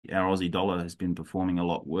our Aussie dollar has been performing a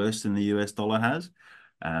lot worse than the US dollar has.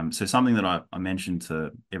 So something that I mentioned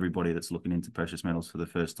to everybody that's looking into precious metals for the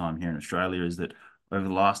first time here in Australia is that over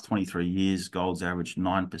the last 23 years, gold's averaged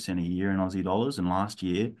 9% a year in Aussie dollars, and last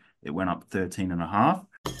year it went up 13 and a half.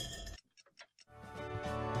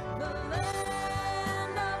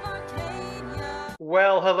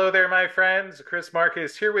 Well, hello there, my friends. Chris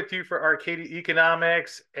Marcus here with you for Arcadia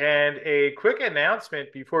Economics. And a quick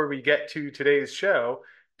announcement before we get to today's show,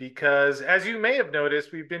 because as you may have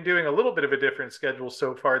noticed, we've been doing a little bit of a different schedule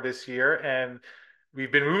so far this year. And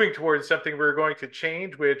we've been moving towards something we're going to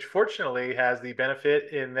change, which fortunately has the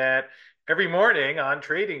benefit in that every morning on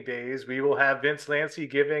trading days, we will have Vince Lanci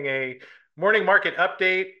giving a morning market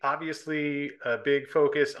update. Obviously, a big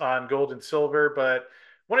focus on gold and silver, but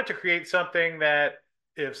wanted to create something that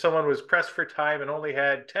if someone was pressed for time and only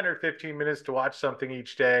had 10 or 15 minutes to watch something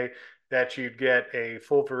each day, that you'd get a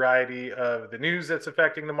full variety of the news that's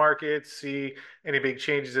affecting the markets, see any big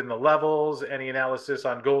changes in the levels, any analysis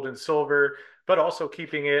on gold and silver, but also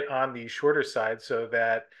keeping it on the shorter side so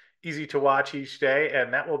that easy to watch each day.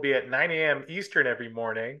 And that will be at 9 a.m. Eastern every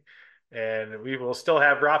morning. And we will still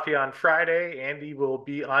have Rafi on Friday. Andy will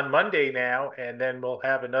be on Monday now, and then we'll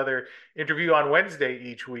have another interview on Wednesday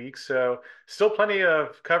each week. So still plenty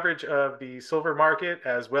of coverage of the silver market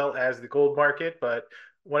as well as the gold market, but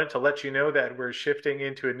wanted to let you know that we're shifting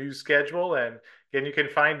into a new schedule. And again, you can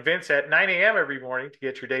find Vince at 9 a.m. every morning to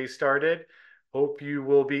get your day started. Hope you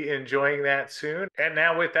will be enjoying that soon. And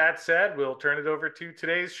now, with that said, we'll turn it over to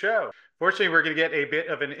today's show. Fortunately, we're going to get a bit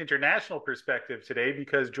of an international perspective today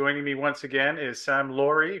because joining me once again is Sam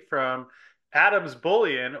Laurie from Adams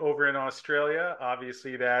Bullion over in Australia.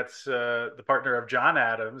 Obviously, that's the partner of John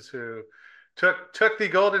Adams, who took the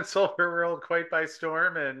gold and silver world quite by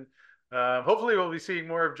storm. And hopefully, we'll be seeing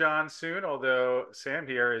more of John soon. Although Sam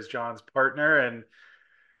here is John's partner and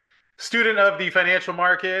student of the financial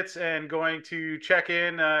markets and going to check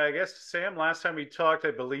in. I guess, Sam, last time we talked,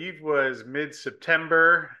 I believe, was mid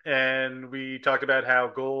September. And we talked about how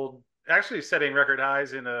gold actually setting record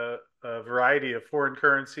highs in a variety of foreign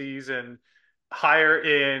currencies and higher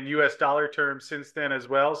in US dollar terms since then as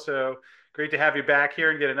well. So great to have you back here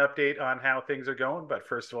and get an update on how things are going. But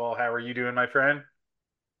first of all, how are you doing, my friend?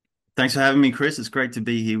 Thanks for having me, Chris. It's great to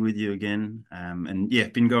be here with you again. And yeah,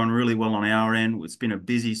 been going really well on our end. It's been a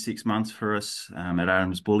busy 6 months for us at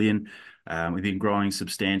Adams Bullion. We've been growing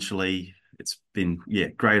substantially. It's been, yeah,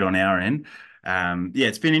 great on our end. Yeah,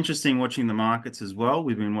 it's been interesting watching the markets as well.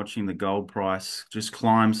 We've been watching the gold price just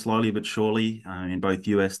climb slowly but surely in both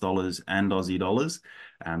US dollars and Aussie dollars.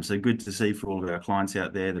 So good to see for all of our clients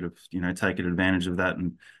out there that have, taken advantage of that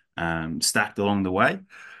and stacked along the way.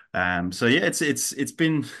 So yeah, it's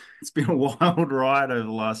been a wild ride over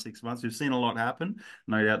the last 6 months. We've seen a lot happen.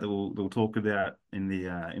 No doubt that we'll talk about in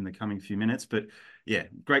the coming few minutes. But yeah,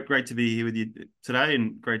 great to be here with you today,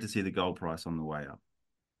 and great to see the gold price on the way up.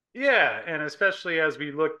 Yeah, and especially as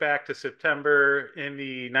we look back to September in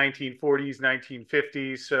the 1940s,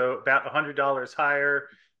 1950s, so about $100 higher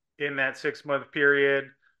in that 6 month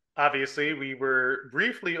period. Obviously, we were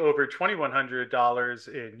briefly over $2,100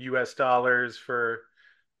 in US dollars for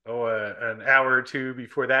an hour or two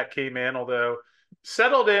before that came in, although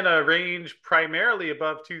settled in a range primarily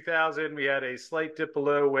above 2000. We had a slight dip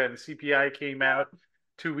below when CPI came out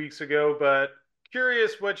 2 weeks ago, but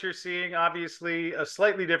curious what you're seeing. Obviously, a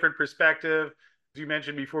slightly different perspective. As you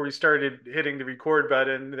mentioned before we started hitting the record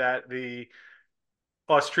button, that the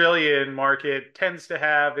Australian market tends to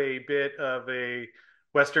have a bit of a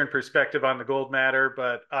Western perspective on the gold matter,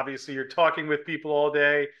 but obviously you're talking with people all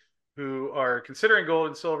day who are considering gold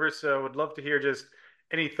and silver. So would love to hear just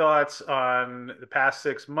any thoughts on the past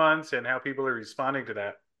 6 months and how people are responding to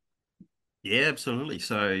that. Yeah, absolutely.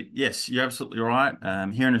 So yes, you're absolutely right.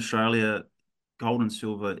 Here in Australia, gold and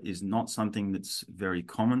silver is not something that's very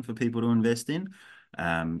common for people to invest in.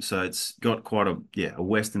 So it's got quite a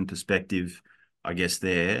Western perspective, I guess,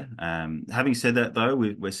 there. Having said that, though,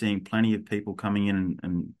 we're seeing plenty of people coming in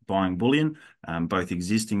and buying bullion, both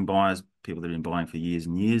existing buyers, people that have been buying for years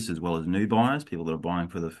and years, as well as new buyers, people that are buying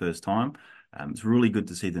for the first time. It's really good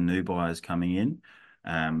to see the new buyers coming in.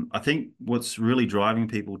 I think what's really driving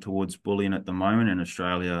people towards bullion at the moment in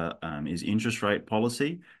Australia is interest rate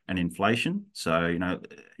policy and inflation. So,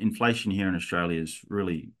 inflation here in Australia is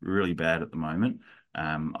really, really bad at the moment.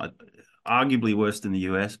 Arguably worse than the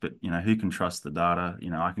US, but, who can trust the data?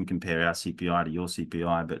 I can compare our CPI to your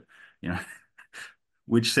CPI, but, you know,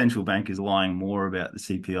 which central bank is lying more about the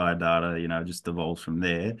CPI data, just evolves from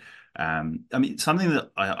there. I mean, something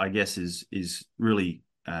that I guess is really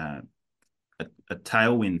a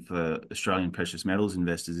tailwind for Australian precious metals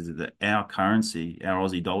investors is that our currency, our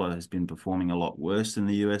Aussie dollar, has been performing a lot worse than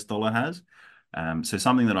the US dollar has. So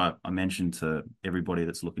something that I mentioned to everybody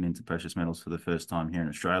that's looking into precious metals for the first time here in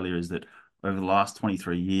Australia is that over the last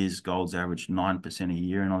 23 years, gold's averaged 9% a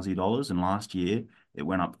year in Aussie dollars, and last year it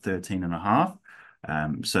went up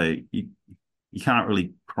 13.5. So you can't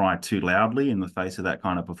really cry too loudly in the face of that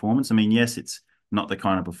kind of performance. I mean, yes, it's not the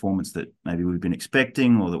kind of performance that maybe we've been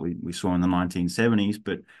expecting or that we saw in the 1970s,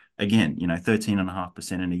 but again,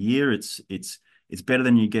 13.5% in a year, it's better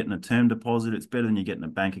than you get in a term deposit, it's better than you get in a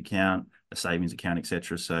bank account, a savings account,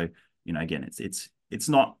 etc. So, again, it's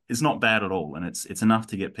not bad at all, and it's enough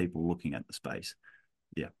to get people looking at the space.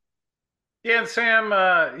 Yeah. Yeah, and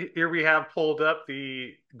Sam, here we have pulled up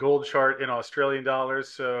the gold chart in Australian dollars,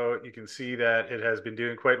 so you can see that it has been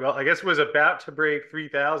doing quite well. I guess it was about to break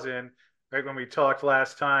 3,000 right when we talked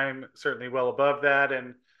last time, certainly well above that.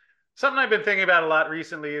 And something I've been thinking about a lot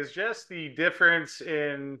recently is just the difference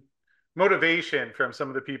in motivation from some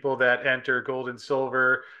of the people that enter gold and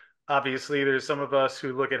silver. Obviously, there's some of us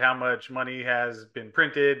who look at how much money has been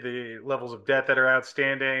printed, the levels of debt that are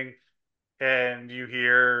outstanding, and you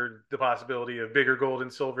hear the possibility of bigger gold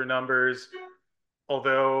and silver numbers.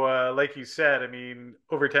 Although, like you said, I mean,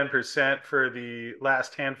 over 10% for the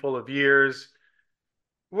last handful of years.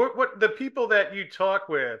 What the people that you talk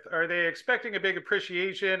with, are they expecting a big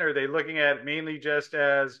appreciation? Are they looking at it mainly just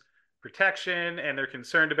as protection and they're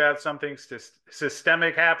concerned about something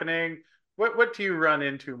systemic happening? What do you run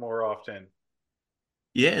into more often?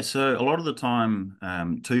 Yeah, so a lot of the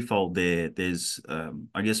time, twofold there. There's,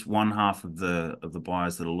 I guess, one half of the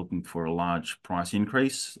buyers that are looking for a large price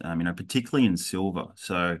increase, particularly in silver.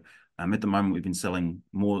 So at the moment, we've been selling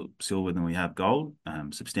more silver than we have gold,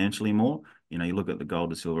 substantially more. You look at the gold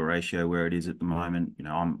to silver ratio where it is at the moment.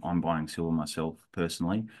 I'm buying silver myself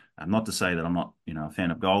personally. Not to say that I'm not, a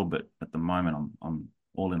fan of gold, but at the moment, I'm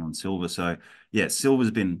all in on silver. So yeah,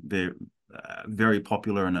 silver's been very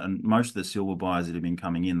popular, and most of the silver buyers that have been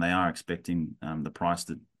coming in, they are expecting the price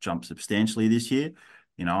to jump substantially this year.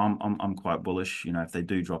 I'm quite bullish. If they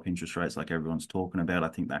do drop interest rates like everyone's talking about, I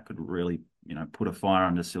think that could really put a fire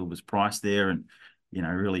under silver's price there, and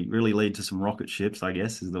really lead to some rocket ships, I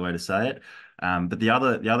guess is the way to say it. But the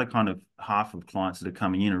other kind of half of clients that are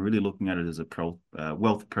coming in are really looking at it as a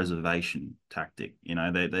wealth preservation tactic.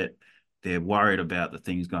 They're worried about the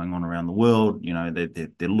things going on around the world.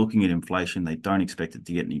 They're looking at inflation. They don't expect it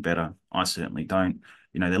to get any better. I certainly don't.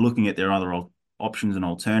 They're looking at their other options and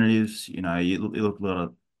alternatives. You look at a lot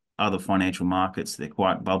of other financial markets. They're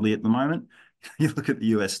quite bubbly at the moment. You look at the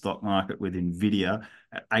US stock market with Nvidia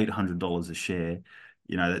at $800 a share.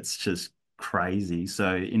 That's just crazy.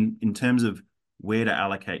 So in terms of where to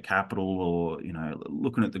allocate capital, or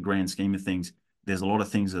looking at the grand scheme of things, there's a lot of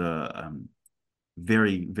things that are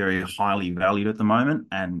very, very highly valued at the moment,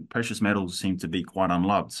 and precious metals seem to be quite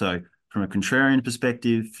unloved. So from a contrarian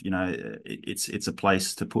perspective, it's a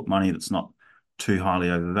place to put money that's not too highly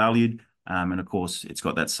overvalued. And of course, it's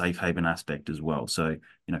got that safe haven aspect as well. So,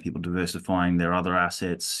 people diversifying their other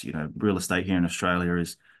assets, real estate here in Australia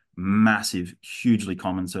is massive, hugely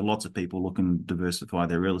common. So lots of people looking to diversify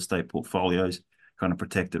their real estate portfolios, kind of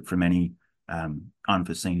protect it from any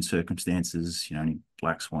unforeseen circumstances, any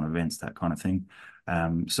black swan events, that kind of thing.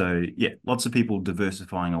 So yeah, lots of people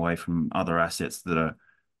diversifying away from other assets that are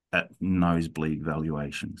at nosebleed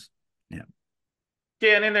valuations. Yeah.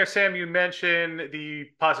 Yeah, and in there, Sam, you mentioned the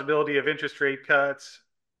possibility of interest rate cuts.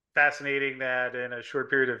 Fascinating that in a short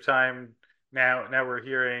period of time now we're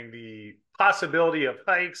hearing the possibility of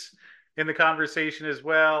hikes in the conversation as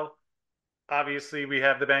well. Obviously, we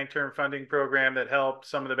have the Bank Term Funding Program that helped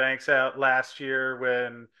some of the banks out last year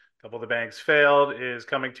when a couple of the banks failed, is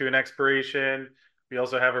coming to an expiration. We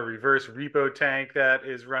also have a reverse repo tank that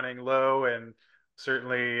is running low, and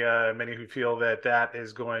certainly many who feel that that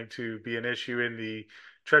is going to be an issue in the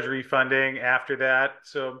Treasury funding after that.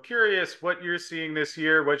 So I'm curious what you're seeing this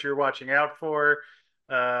year, what you're watching out for.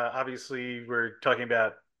 Obviously, we're talking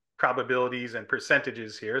about probabilities and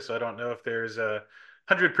percentages here, so I don't know if there's a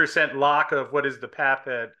 100% lock of what is the path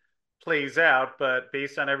that plays out, but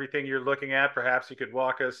based on everything you're looking at, perhaps you could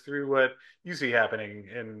walk us through what you see happening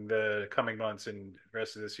in the coming months and the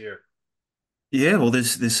rest of this year. Yeah, well,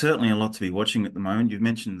 there's certainly a lot to be watching at the moment. You've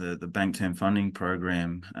mentioned the Bank Term Funding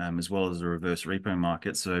Program, as well as the reverse repo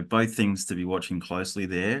market. So both things to be watching closely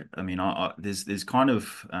there. I mean, there's kind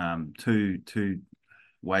of two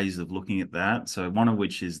ways of looking at that. So one of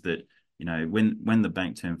which is that when the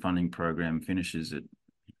Bank Term Funding Program finishes at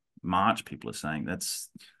March, people are saying that's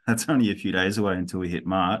only a few days away until we hit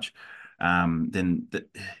March. Then that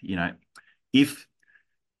if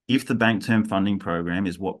if the Bank Term Funding Program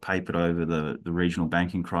is what papered over the regional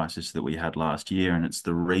banking crisis that we had last year, and it's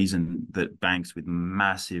the reason that banks with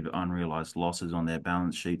massive unrealized losses on their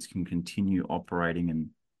balance sheets can continue operating and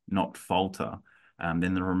not falter,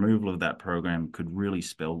 then the removal of that program could really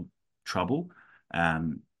spell trouble.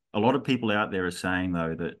 Um, a lot of people out there are saying,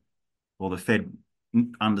 though, that, well, the Fed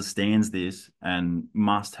understands this and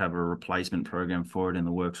must have a replacement program for it in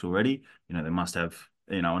the works already. They must have,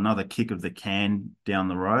 another kick of the can down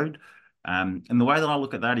the road. And the way that I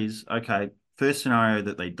look at that is, okay, first scenario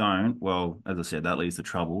that they don't, well, as I said, that leads to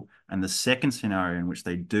trouble. And the second scenario in which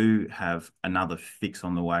they do have another fix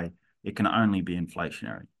on the way, it can only be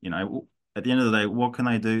inflationary. At the end of the day, what can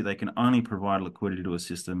they do? They can only provide liquidity to a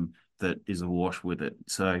system that is awash with it.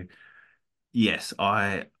 So yes,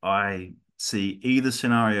 I see either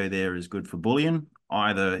scenario there is good for bullion,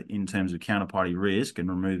 either in terms of counterparty risk and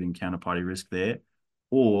removing counterparty risk there,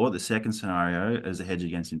 or the second scenario as a hedge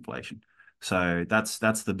against inflation. So that's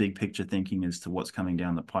the big picture thinking as to what's coming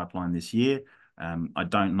down the pipeline this year. I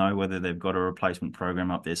don't know whether they've got a replacement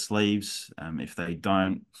program up their sleeves. If they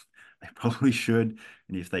don't, they probably should.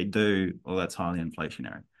 And if they do, well, that's highly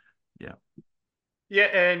inflationary. Yeah. Yeah,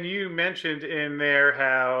 and you mentioned in there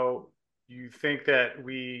how you think that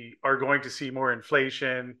we are going to see more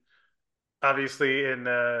inflation. Obviously,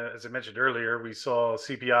 as I mentioned earlier, we saw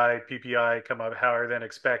CPI, PPI come up higher than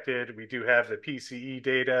expected. We do have the PCE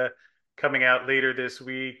data coming out later this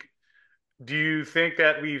week. Do you think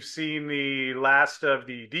that we've seen the last of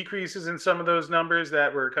the decreases in some of those numbers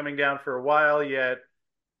that were coming down for a while, yet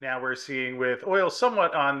now we're seeing with oil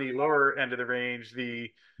somewhat on the lower end of the range, the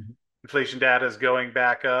inflation data is going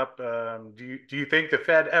back up. Do you think the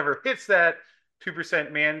Fed ever hits that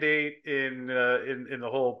 2% mandate in the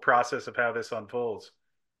whole process of how this unfolds?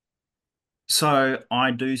 So I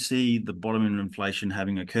do see the bottom in inflation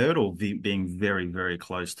having occurred or being very, very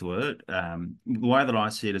close to it. The way that I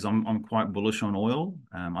see it is I'm quite bullish on oil.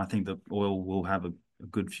 I think that oil will have a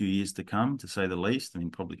good few years to come, to say the least. I mean,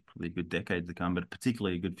 probably a good decade to come, but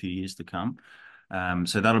particularly a good few years to come.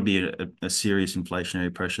 So that'll be a serious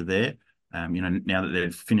inflationary pressure there. Now that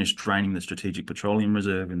they've finished draining the Strategic Petroleum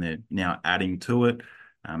Reserve and they're now adding to it,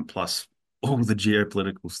 plus all the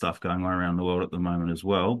geopolitical stuff going on around the world at the moment as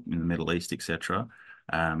well, in the Middle East, etc.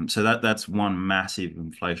 So that's one massive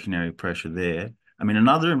inflationary pressure there. I mean,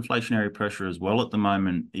 another inflationary pressure as well at the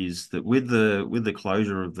moment is that with the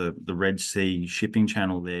closure of the Red Sea shipping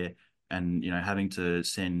channel there, and having to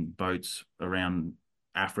send boats around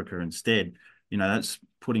Africa instead, that's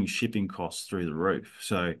putting shipping costs through the roof.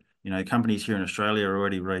 So companies here in Australia are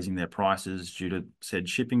already raising their prices due to said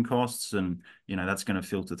shipping costs, and that's going to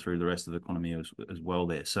filter through the rest of the economy as well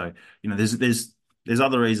there. So there's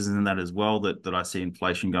other reasons in that as well that I see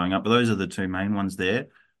inflation going up, but those are the two main ones there.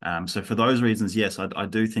 So for those reasons, yes, I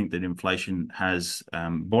do think that inflation has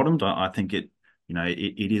bottomed. I think it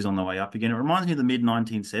is on the way up again. It reminds me of the mid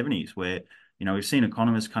 1970s where we've seen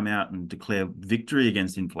economists come out and declare victory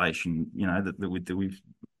against inflation. That we've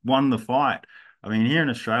won the fight. I mean, here in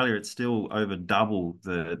Australia, it's still over double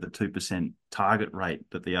the 2% target rate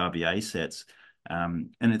that the RBA sets. And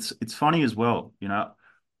it's funny as well.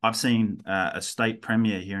 I've seen a state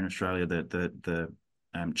premier here in Australia, the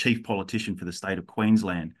chief politician for the state of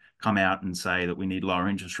Queensland, come out and say that we need lower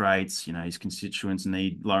interest rates. His constituents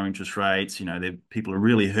need lower interest rates. People are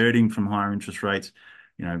really hurting from higher interest rates.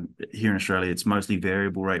 Here in Australia, it's mostly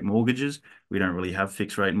variable rate mortgages. We don't really have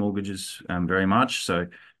fixed rate mortgages very much. So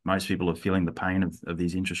most people are feeling the pain of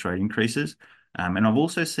these interest rate increases. And I've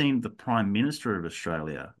also seen the Prime Minister of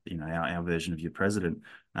Australia, our version of your president,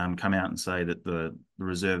 come out and say that the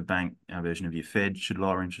Reserve Bank, our version of your Fed, should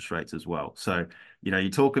lower interest rates as well. So, you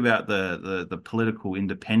talk about the political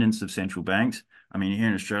independence of central banks. I mean, here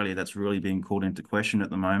in Australia, that's really being called into question at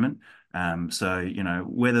the moment. So,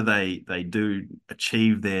 whether they do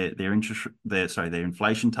achieve their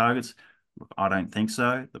inflation targets, I don't think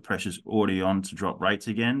so. The pressure's already on to drop rates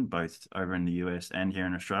again, both over in the US and here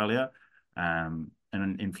in Australia. And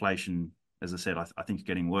inflation, as I said, I think is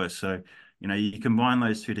getting worse. So, you combine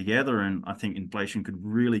those two together, and I think inflation could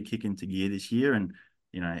really kick into gear this year, and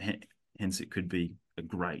hence it could be a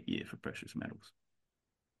great year for precious metals.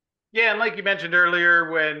 Yeah, and like you mentioned earlier,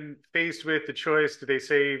 when faced with the choice, do they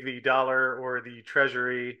save the dollar or the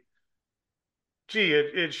treasury? Gee,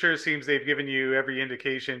 it sure seems they've given you every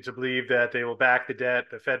indication to believe that they will back the debt.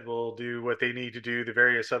 The Fed will do what they need to do. The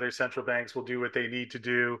various other central banks will do what they need to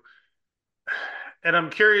do. And I'm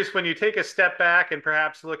curious when you take a step back and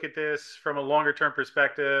perhaps look at this from a longer term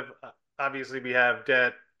perspective. Obviously, we have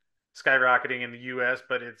debt skyrocketing in the US,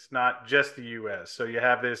 but it's not just the US. So you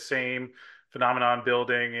have this same phenomenon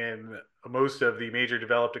building in most of the major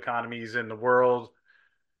developed economies in the world.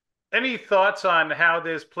 Any thoughts on how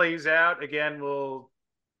this plays out? Again,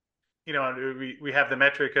 we have the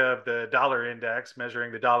metric of the dollar index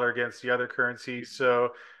measuring the dollar against the other currencies.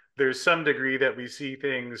 So there's some degree that we see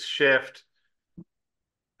things shift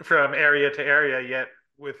from area to area, yet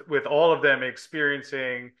with all of them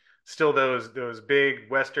experiencing still those big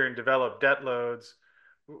Western developed debt loads.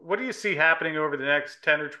 What do you see happening over the next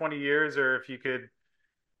 10 or 20 years? Or if you could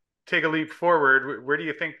take a leap forward, where do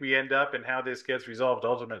you think we end up and how this gets resolved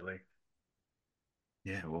ultimately?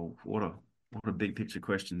 Yeah, well, what a big picture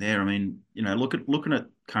question there. I mean, looking at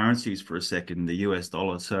currencies for a second, the US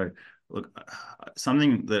dollar. So, look,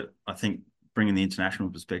 something that I think bringing the international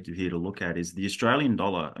perspective here to look at is the Australian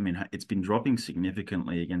dollar. I mean, it's been dropping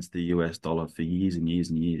significantly against the US dollar for years and years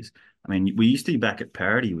and years. I mean, we used to be back at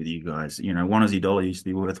parity with you guys. One Aussie dollar used to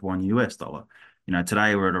be worth one US dollar.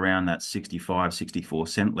 Today we're at around that 65, 64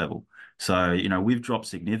 cent level. So, we've dropped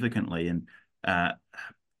significantly. And uh,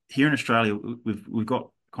 here in Australia, we've got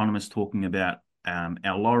economists talking about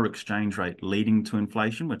our lower exchange rate leading to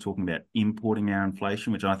inflation. We're talking about importing our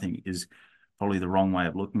inflation, which I think is probably the wrong way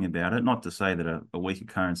of looking about it. Not to say that a weaker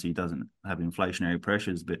currency doesn't have inflationary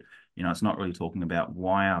pressures, but it's not really talking about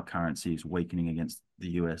why our currency is weakening against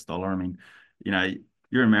the US dollar. I mean, you know,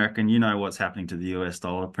 you're American, you know what's happening to the US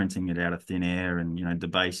dollar, printing it out of thin air and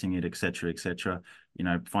debasing it, et cetera, et cetera.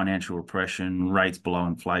 Financial repression, rates below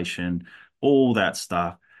inflation, all that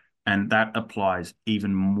stuff. And that applies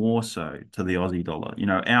even more so to the Aussie dollar.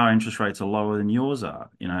 Our interest rates are lower than yours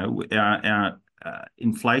are. Our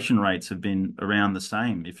inflation rates have been around the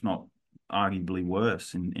same, if not arguably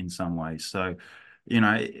worse in some ways. So, you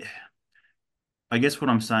know, I guess what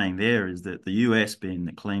I'm saying there is that the US being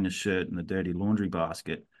the cleanest shirt in the dirty laundry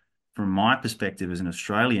basket, from my perspective as an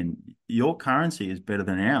Australian, your currency is better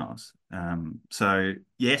than ours. So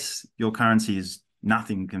yes, your currency is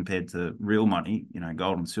nothing compared to real money,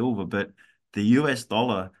 gold and silver, but the US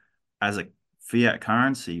dollar as a fiat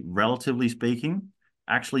currency, relatively speaking,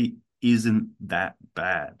 actually isn't that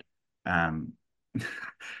bad. Um,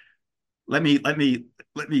 let me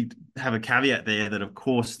have a caveat there that of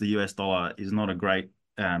course the US dollar is not a great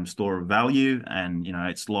store of value, and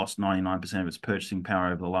it's lost 99% of its purchasing power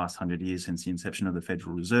over the last 100 years since the inception of the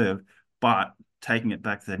Federal Reserve. But taking it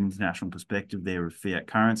back to that international perspective there of fiat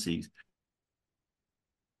currencies,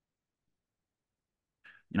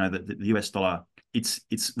 the US dollar, it's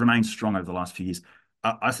remained strong over the last few years.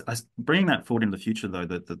 Bringing that forward in the future, though,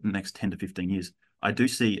 the next 10 to 15 years, I do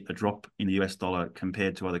see a drop in the US dollar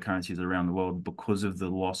compared to other currencies around the world because of the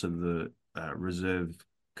loss of the reserve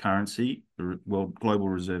currency, the world global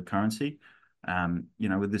reserve currency.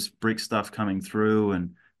 With this BRIC stuff coming through,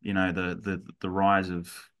 and the rise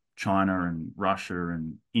of China and Russia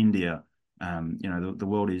and India, the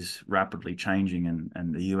world is rapidly changing,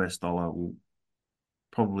 and the US dollar will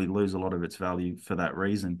probably lose a lot of its value for that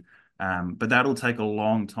reason. But that'll take a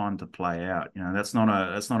long time to play out. That's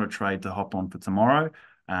not a trade to hop on for tomorrow.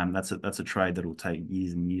 That's a trade that'll take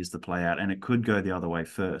years and years to play out, and it could go the other way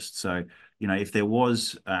first. So, if there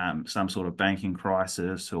was some sort of banking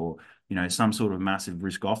crisis, or some sort of massive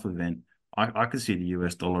risk-off event, I could see the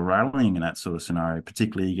US dollar rallying in that sort of scenario,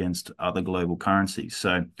 particularly against other global currencies.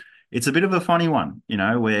 So it's a bit of a funny one,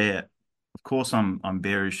 where of course I'm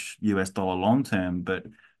bearish US dollar long term, but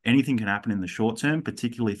anything can happen in the short term,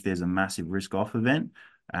 particularly if there's a massive risk off event.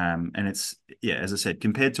 And it's, yeah, as I said,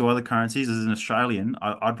 compared to other currencies, as an Australian,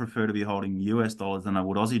 I'd prefer to be holding US dollars than I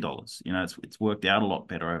would Aussie dollars. It's worked out a lot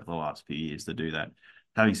better over the last few years to do that.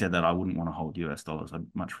 Having said that, I wouldn't want to hold US dollars. I'd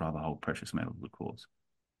much rather hold precious metals, of course.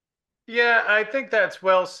 Yeah, I think that's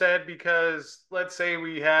well said because let's say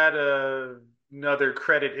we had another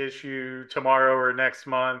credit issue tomorrow or next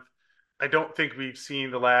month. I don't think we've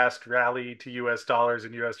seen the last rally to US dollars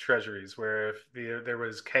and US treasuries, where if there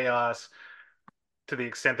was chaos to the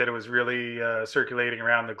extent that it was really circulating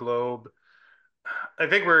around the globe. I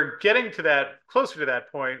think we're getting to that, closer to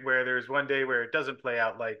that point where there's one day where it doesn't play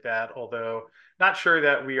out like that, although not sure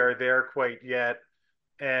that we are there quite yet.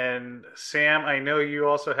 And Sam, I know you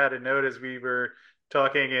also had a note as we were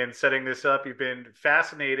talking and setting this up. You've been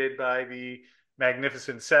fascinated by the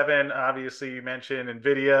Magnificent Seven. Obviously, you mentioned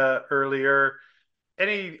Nvidia earlier.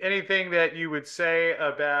 Anything that you would say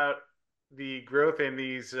about the growth in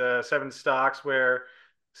these seven stocks, where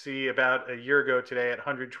see about a year ago today at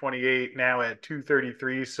 128, now at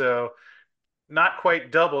 233, so not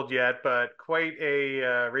quite doubled yet, but quite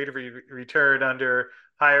a rate of return under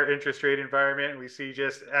higher interest rate environment. We see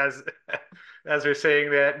just as as we're saying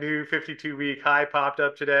that new 52-week high popped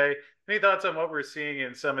up today. Any thoughts on what we're seeing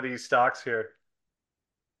in some of these stocks here?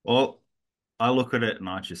 Well, I look at it and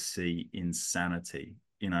I just see insanity.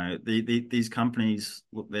 You know, these companies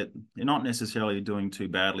look, they're not necessarily doing too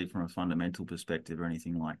badly from a fundamental perspective or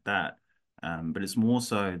anything like that. But it's more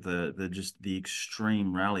so the just the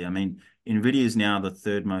extreme rally. I mean, Nvidia is now the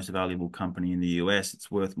third most valuable company in the US.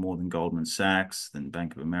 It's worth more than Goldman Sachs, than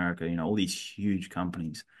Bank of America. You know, all these huge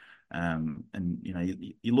companies. And you know,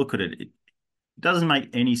 you look at it, it doesn't make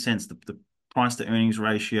any sense. The price to earnings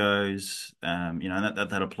ratios, you know,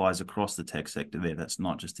 that applies across the tech sector there. That's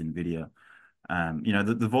not just Nvidia. You know,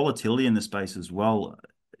 the volatility in the space as well,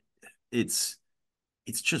 it's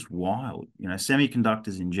it's just wild. You know,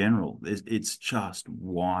 semiconductors in general, it's just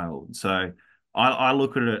wild. So I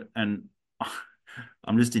look at it and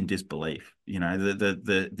I'm just in disbelief. You know,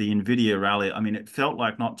 the Nvidia rally. I mean, it felt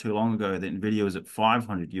like not too long ago that Nvidia was at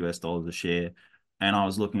 500 US dollars a share, and I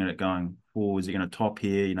was looking at it going, "Oh, is it going to top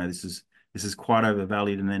here?" You know, this is quite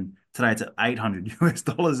overvalued. And then today it's at 800 US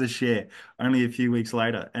dollars a share, only a few weeks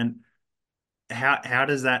later. And how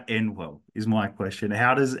does that end well is my question.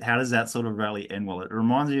 How does that sort of rally end well? It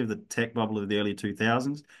reminds me of the tech bubble of the early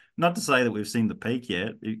 2000s. Not to say that we've seen the peak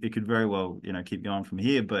yet. It could very well, you know, keep going from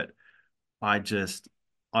here, but I just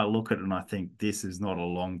I look at it and I think this is not a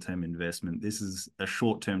long-term investment. This is a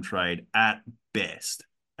short-term trade at best.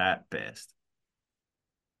 At best.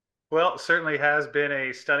 Well, it certainly has been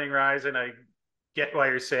a stunning rise, and I get why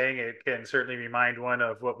you're saying it can certainly remind one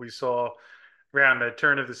of what we saw around the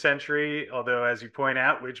turn of the century. Although, as you point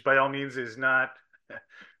out, which by all means is not,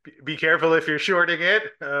 be careful if you're shorting it,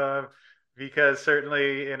 because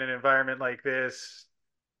certainly in an environment like this,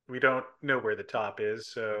 we don't know where the top is.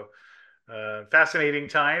 So, fascinating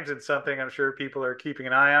times and something I'm sure people are keeping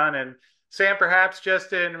an eye on. And Sam, perhaps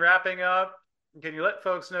just in wrapping up, can you let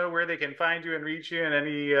folks know where they can find you and reach you, and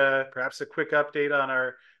any perhaps a quick update on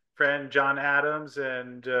our friend John Adams,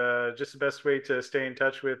 and just the best way to stay in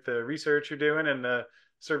touch with the research you're doing and the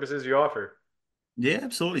services you offer? Yeah,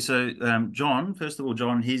 absolutely. So, John, first of all,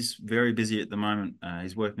 John, he's very busy at the moment.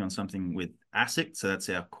 He's working on something with ASIC, so that's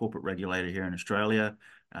our corporate regulator here in Australia,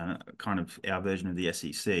 kind of our version of the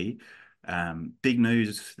SEC. Big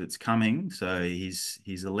news that's coming. So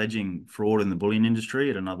he's alleging fraud in the bullion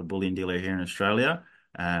industry at another bullion dealer here in Australia.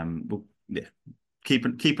 Yeah, keep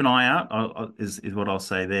an eye out is what I'll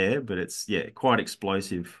say there. But it's yeah quite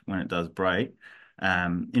explosive when it does break.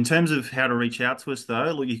 In terms of how to reach out to us,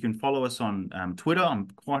 though, look, you can follow us on Twitter. I'm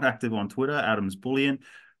quite active on Twitter, Adams Bullion,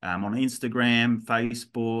 on Instagram,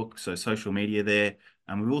 Facebook, so social media there.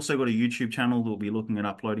 We've also got a YouTube channel that will be looking at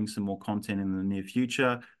uploading some more content in the near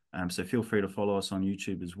future. So feel free to follow us on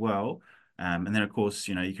YouTube as well. And then, of course,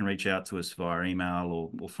 you know, you can reach out to us via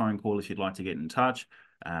email or phone call if you'd like to get in touch.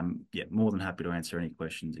 Yeah, more than happy to answer any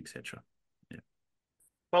questions, etc. Yeah.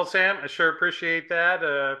 Well, Sam, I sure appreciate that.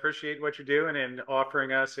 Appreciate what you're doing and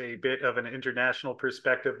offering us a bit of an international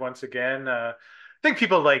perspective once again. I think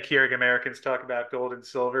people like hearing Americans talk about gold and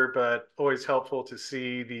silver, but always helpful to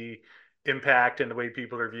see the impact and the way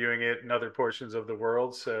people are viewing it in other portions of the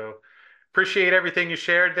world. So appreciate everything you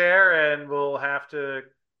shared there, and we'll have to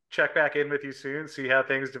check back in with you soon, see how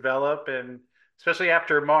things develop, and especially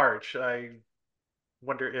after March. I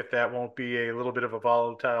wonder if that won't be a little bit of a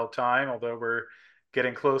volatile time, although we're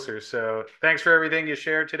getting closer. So thanks for everything you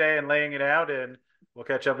shared today and laying it out, and we'll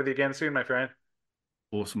catch up with you again soon, my friend.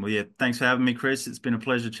 Awesome. Well, yeah, thanks for having me, Chris. It's been a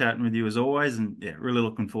pleasure chatting with you as always, and yeah, really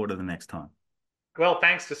looking forward to the next time. Well,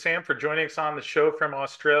 thanks to Sam for joining us on the show from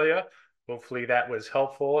Australia. Hopefully that was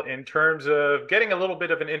helpful in terms of getting a little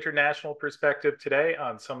bit of an international perspective today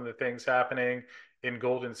on some of the things happening in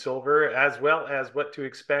gold and silver, as well as what to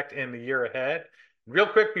expect in the year ahead. Real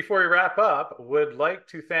quick before we wrap up, would like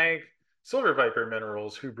to thank Silver Viper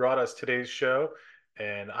Minerals, who brought us today's show.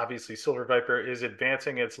 And obviously, Silver Viper is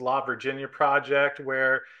advancing its La Virginia project,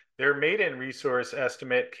 where their maiden resource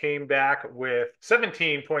estimate came back with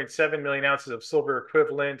 17.7 million ounces of silver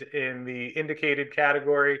equivalent in the indicated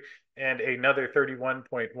category and another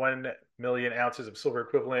 31.1 million ounces of silver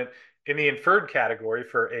equivalent in the inferred category,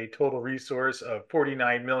 for a total resource of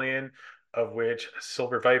 49 million, of which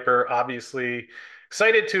Silver Viper obviously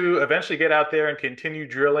excited to eventually get out there and continue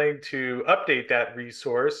drilling to update that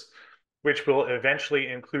resource, which will eventually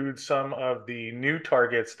include some of the new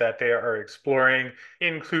targets that they are exploring,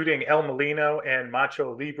 including El Molino and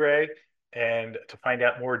Macho Libre. And to find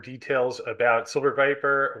out more details about Silver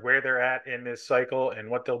Viper, where they're at in this cycle, and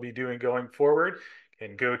what they'll be doing going forward,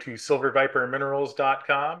 can go to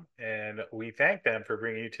silverviperminerals.com. And we thank them for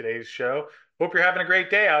bringing you today's show. Hope you're having a great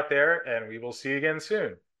day out there, and we will see you again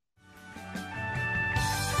soon.